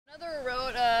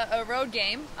road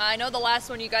game. I know the last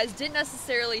one you guys didn't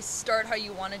necessarily start how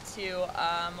you wanted to.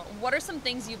 What are some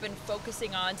things you've been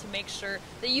focusing on to make sure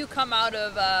that you come out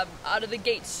of the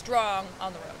gate strong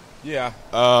on the road? Yeah,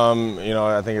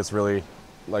 I think it's really,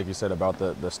 like you said, about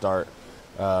the start.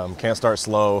 Can't start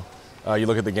slow. You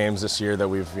look at the games this year that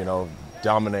we've,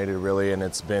 dominated really, and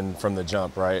it's been from the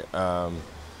jump, right?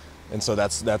 And so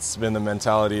that's been the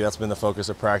mentality, that's been the focus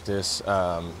of practice.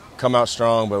 Come out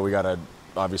strong, but we got to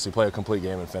obviously play a complete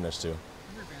game and finish too.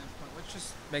 What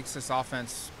just makes this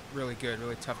offense really good,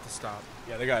 really tough to stop?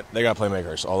 Yeah, they got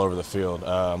playmakers all over the field.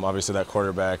 Obviously that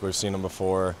quarterback, we've seen him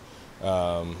before.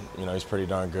 He's pretty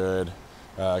darn good.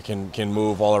 Can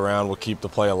move all around, will keep the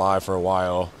play alive for a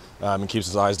while, and keeps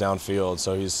his eyes downfield.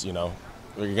 So he's,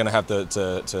 we're going to have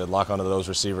to lock onto those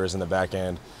receivers in the back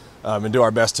end and do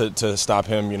our best to stop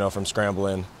him, from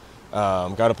scrambling.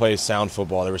 Got to play sound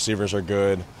football. The receivers are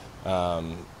good.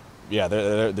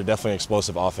 They're definitely an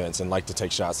explosive offense and like to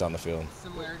take shots down the field.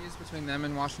 Similarities between them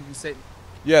and Washington State?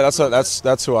 Yeah,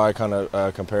 that's who I kind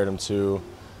of compared him to.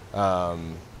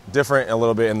 Different a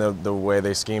little bit in the way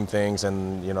they scheme things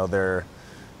and, their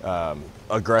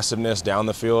aggressiveness down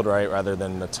the field, right, rather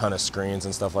than a ton of screens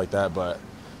and stuff like that. But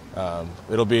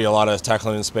it'll be a lot of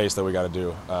tackling in space that we got to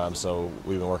do. So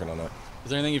we've been working on that. Is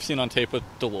there anything you've seen on tape with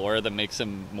Delore that makes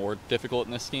him more difficult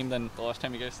in this scheme than the last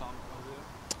time you guys saw him?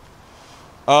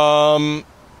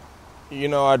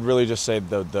 I'd really just say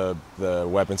the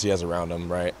weapons he has around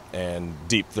him, right, and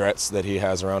deep threats that he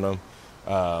has around him.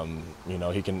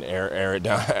 He can air it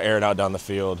out down the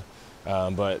field,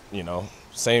 but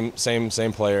same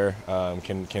player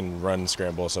can run and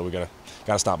scramble. So we gotta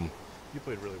stop him. You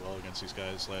played really well against these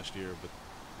guys last year, but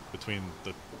between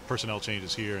the personnel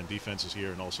changes here and defenses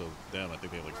here, and also them, I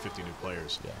think they have like 50 new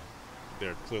players. Yeah,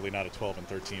 they're clearly not a 12 and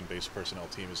 13 based personnel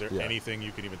team. Is there anything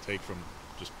you can even take from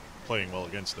just playing well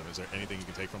against them? Is there anything you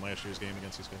can take from last year's game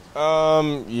against these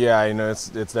guys?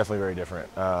 It's definitely very different.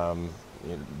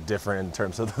 Different in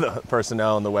terms of the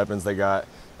personnel and the weapons they got,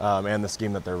 and the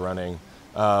scheme that they're running.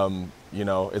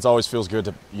 It always feels good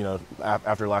to,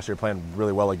 after last year playing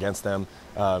really well against them,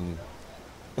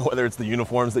 whether it's the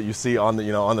uniforms that you see on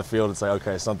the field, it's like,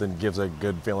 okay, something gives a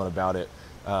good feeling about it.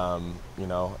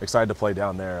 Excited to play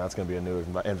down there. That's going to be a new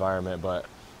environment, but,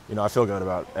 I feel good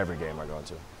about every game I go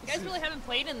into. You guys really haven't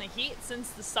played in the heat since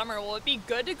the summer. Will it be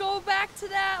good to go back to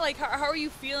that? Like, how are you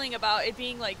feeling about it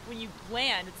being like when you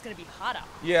land, it's going to be hot out?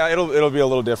 Yeah, it'll be a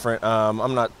little different. I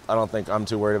don't think I'm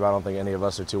too worried about. I don't think any of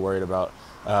us are too worried about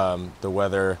the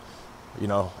weather.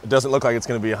 It doesn't look like it's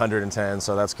going to be 110,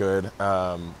 so that's good.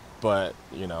 But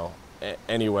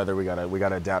any weather we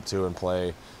gotta adapt to and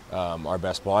play our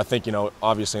best ball. I think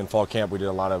obviously in fall camp we did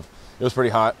a lot of. It was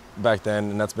pretty hot back then,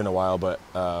 and that's been a while. But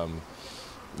I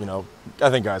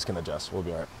think guys can adjust. We'll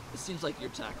be all right. It seems like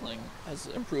your tackling has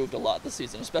improved a lot this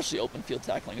season, especially open field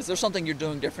tackling. Is there something you're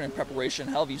doing different in preparation?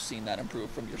 How have you seen that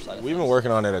improve from your side? We've been working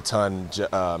on it a ton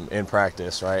in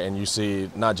practice, right? And you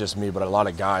see not just me, but a lot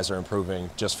of guys are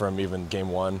improving just from even game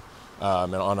one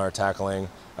and on our tackling.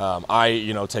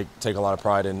 I take a lot of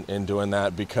pride in doing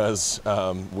that because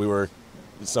we were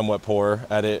somewhat poor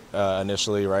at it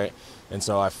initially, right? And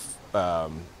so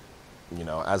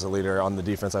as a leader on the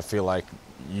defense, I feel like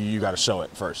you got to show it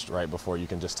first, right, before you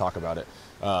can just talk about it.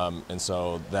 And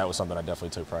so that was something I definitely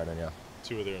took pride in, yeah.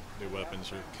 Two of their new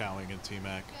weapons are Cowing and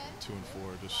T-Mac, 2 and 4.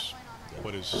 Just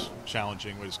what is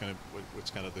challenging? What's kind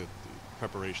of the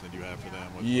preparation that you have for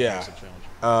them? What makes it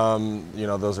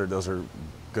challenging? Those are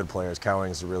good players.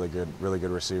 Cowing's a really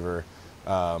good receiver.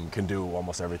 Can do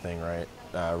almost everything, right?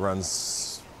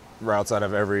 Runs routes out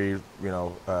of every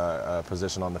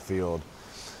position on the field.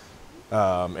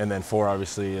 And then 4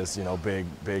 obviously is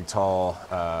big, tall,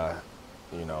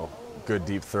 good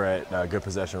deep threat, good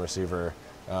possession receiver.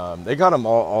 They got them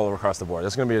all across the board.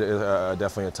 It's going to be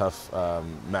definitely a tough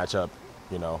matchup,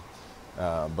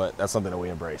 but that's something that we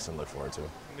embrace and look forward to.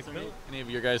 Any of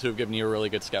your guys who have given you a really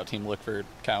good scout team look for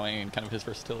Cowing and kind of his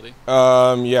versatility?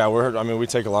 We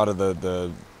take a lot of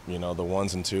the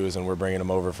 1s and 2s, and we're bringing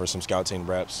them over for some scout team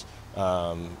reps.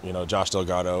 Josh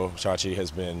Delgado, Chachi,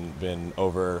 has been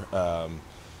over,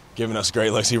 giving us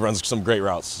great looks. He runs some great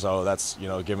routes, so that's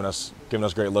giving us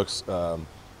great looks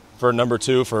for number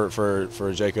 2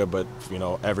 for Jacob, but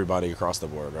everybody across the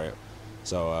board, right?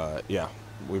 So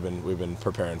we've been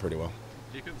preparing pretty well.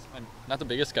 Jacob's not the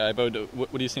biggest guy, but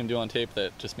what do you see him do on tape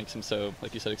that just makes him so,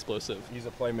 like you said, explosive? He's a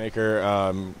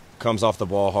playmaker. Comes off the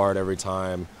ball hard every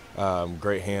time.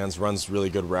 Great hands. Runs really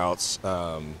good routes.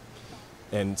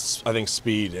 And I think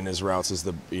speed in his routes is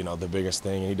the biggest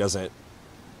thing. And he doesn't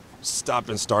stop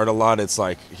and start a lot. It's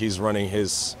like he's running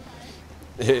his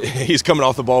he's coming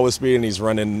off the ball with speed and he's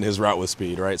running his route with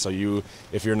speed, right? So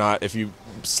if you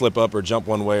slip up or jump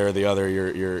one way or the other,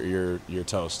 you're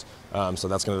toast. So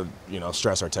that's going to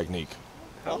stress our technique.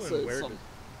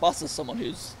 Boss is someone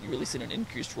who's really seen an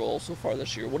increased role so far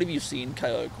this year. What have you seen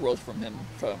kind of growth from him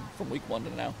from week 1 to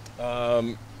now?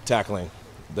 Tackling,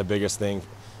 the biggest thing.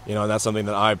 And that's something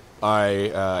that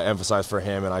I emphasize for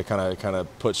him, and I kind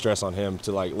of put stress on him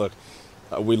to look,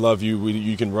 we love you.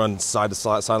 You can run side to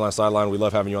side, sideline. We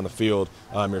love having you on the field.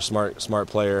 You're a smart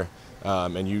player,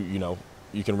 and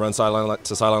you can run sideline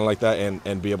to sideline like that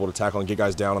and be able to tackle and get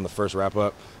guys down on the first wrap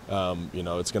up.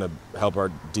 It's going to help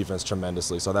our defense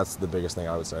tremendously. So that's the biggest thing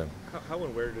I would say. How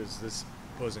and where does this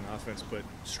opposing offense put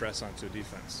stress onto a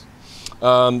defense?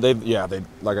 They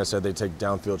like I said, they take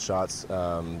downfield shots.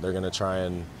 They're going to try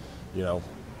and,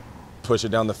 push it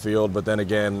down the field. But then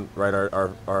again, right,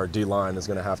 our D-line is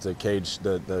going to have to cage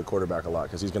the quarterback a lot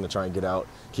because he's going to try and get out,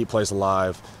 keep plays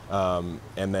alive. And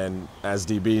then as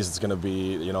DBs, it's going to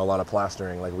be, a lot of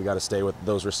plastering. Like, we got to stay with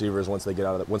those receivers once he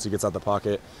gets out the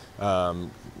pocket.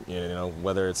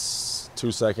 Whether it's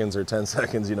 2 seconds or 10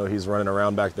 seconds, he's running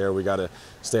around back there. We got to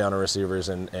stay on our receivers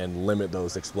and limit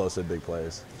those explosive big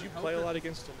plays. Did you play a lot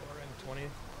against Delora in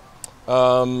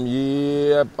 20?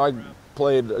 Yeah, I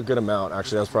played a good amount.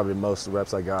 Actually, that was probably most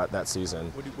reps I got that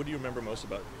season. What do you remember most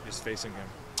about just facing him?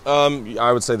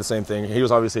 I would say the same thing. He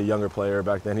was obviously a younger player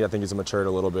back then. I think he's matured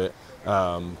a little bit.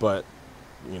 But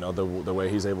the way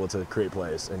he's able to create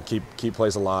plays and keep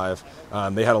plays alive.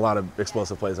 They had a lot of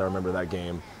explosive plays. I remember that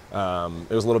game.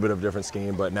 It was a little bit of a different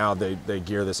scheme, but now they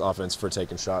gear this offense for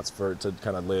taking shots to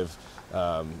kind of live,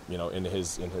 in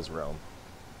his realm.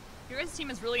 Your guys' team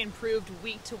has really improved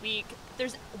week to week. If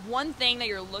there's one thing that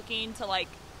you're looking to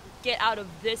get out of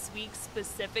this week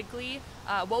specifically,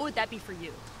 what would that be for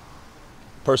you?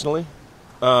 Personally,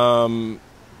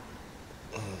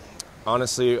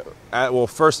 honestly,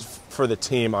 first for the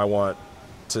team, I want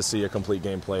to see a complete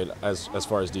game played as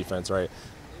far as defense, right?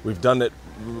 We've done it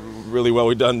really well.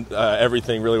 We've done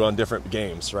everything really well in different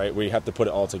games, right? We have to put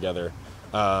it all together.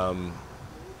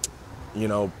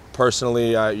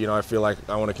 Personally, I feel like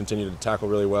I want to continue to tackle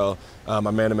really well.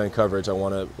 My man-to-man coverage, I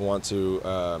want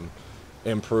to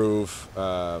improve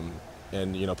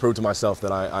and prove to myself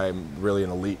that I'm really an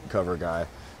elite cover guy.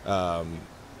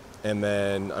 And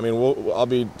then, I'll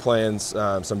be playing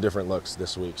some different looks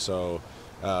this week. So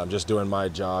just doing my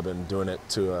job and doing it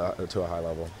to a high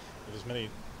level. As many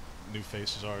new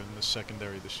faces are in the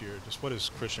secondary this year, just what has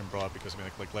Christian brought? Because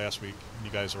like last week,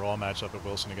 you guys are all matched up at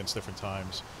Wilson against different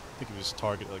times. I think he was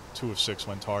targeted 2 of 6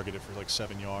 when targeted for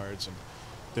 7 yards and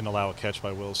didn't allow a catch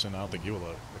by Wilson. I don't think you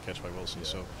allowed a catch by Wilson. Yeah.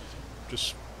 So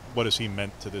just what has he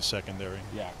meant to this secondary?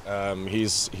 Yeah,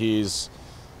 he's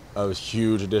a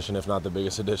huge addition, if not the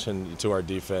biggest addition to our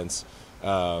defense.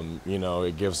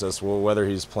 It gives us, whether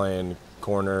he's playing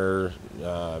corner,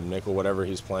 nickel, whatever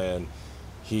he's playing,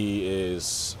 he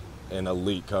is an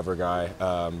elite cover guy,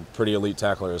 pretty elite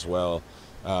tackler as well.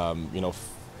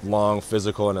 Long,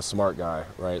 physical, and a smart guy,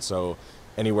 right? So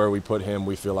anywhere we put him,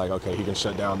 we feel like, okay, he can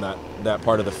shut down that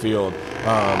part of the field.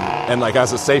 And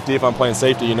as a safety, if I'm playing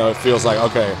safety, it feels like,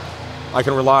 okay, I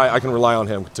can rely on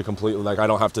him to completely, I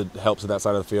don't have to help to that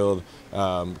side of the field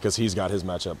because he's got his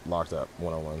matchup locked up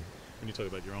one-on-one. When you talk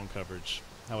about your own coverage,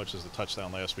 how much is the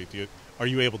touchdown last week? Are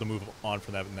you able to move on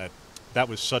from that? And that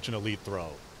was such an elite throw.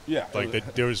 Yeah.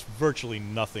 There was virtually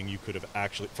nothing you could have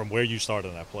actually, from where you started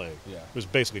on that play, yeah, there was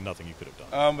basically nothing you could have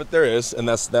done. But there is, and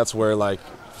that's where,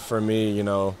 for me,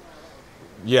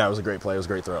 yeah, it was a great play. It was a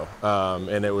great throw.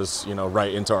 And it was,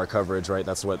 right into our coverage, right?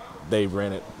 That's what they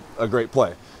ran it, a great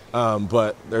play.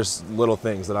 But there's little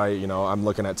things that I'm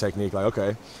looking at technique,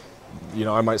 okay,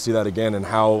 I might see that again, and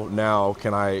how now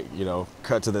can I, I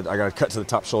got to cut to the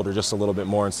top shoulder just a little bit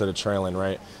more instead of trailing,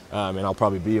 right? And I'll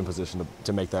probably be in position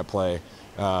to make that play.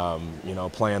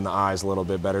 Playing the eyes a little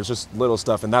bit better. It's just little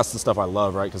stuff, and that's the stuff I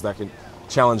love, right? Because that can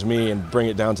challenge me and bring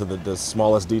it down to the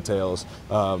smallest details,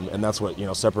 and that's what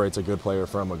separates a good player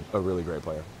from a really great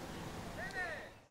player.